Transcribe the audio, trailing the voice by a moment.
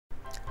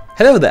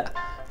Hello there!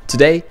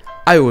 Today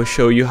I will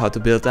show you how to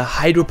build a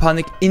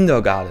hydroponic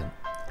indoor garden.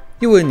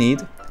 You will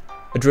need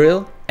a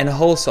drill and a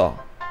hole saw.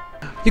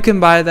 You can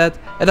buy that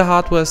at a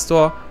hardware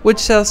store which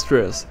sells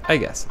drills, I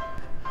guess.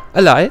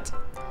 A light,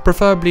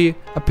 preferably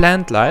a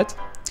plant light.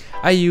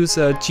 I use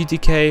a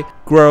GTK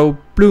Grow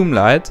Bloom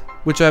light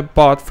which I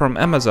bought from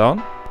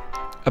Amazon.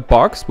 A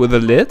box with a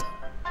lid.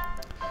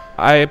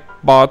 I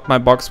bought my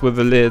box with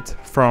a lid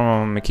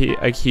from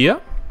IKEA.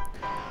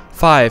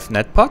 5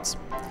 net pots.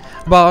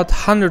 About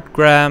 100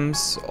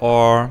 grams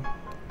or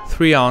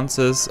 3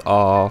 ounces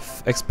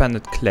of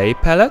expanded clay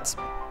pellets,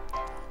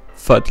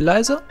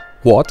 fertilizer,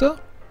 water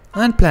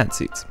and plant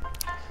seeds.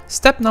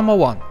 Step number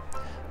 1.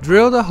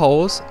 Drill the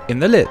holes in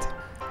the lid.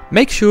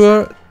 Make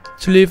sure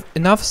to leave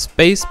enough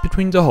space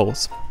between the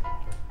holes.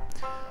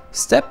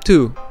 Step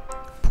 2.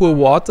 Pour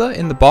water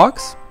in the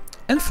box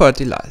and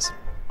fertilize.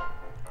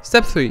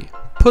 Step 3.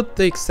 Put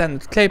the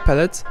extended clay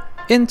pellets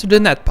into the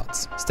net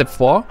pots. Step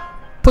 4.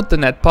 Put the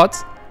net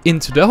pots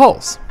into the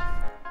holes.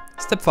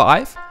 Step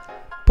 5.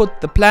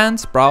 Put the plant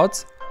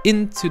sprouts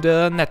into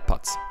the net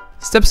pots.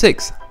 Step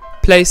 6.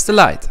 Place the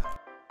light.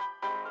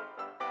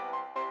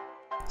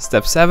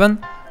 Step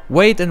 7.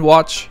 Wait and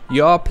watch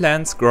your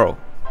plants grow.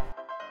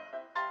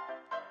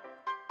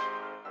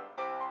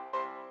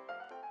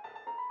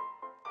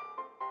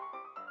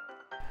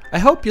 I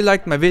hope you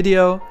liked my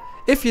video.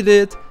 If you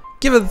did,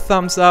 give it a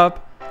thumbs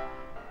up.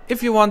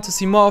 If you want to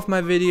see more of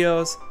my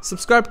videos,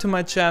 subscribe to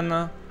my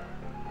channel.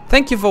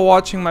 Thank you for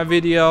watching my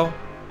video.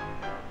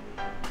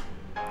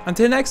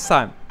 Until next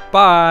time,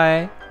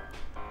 bye!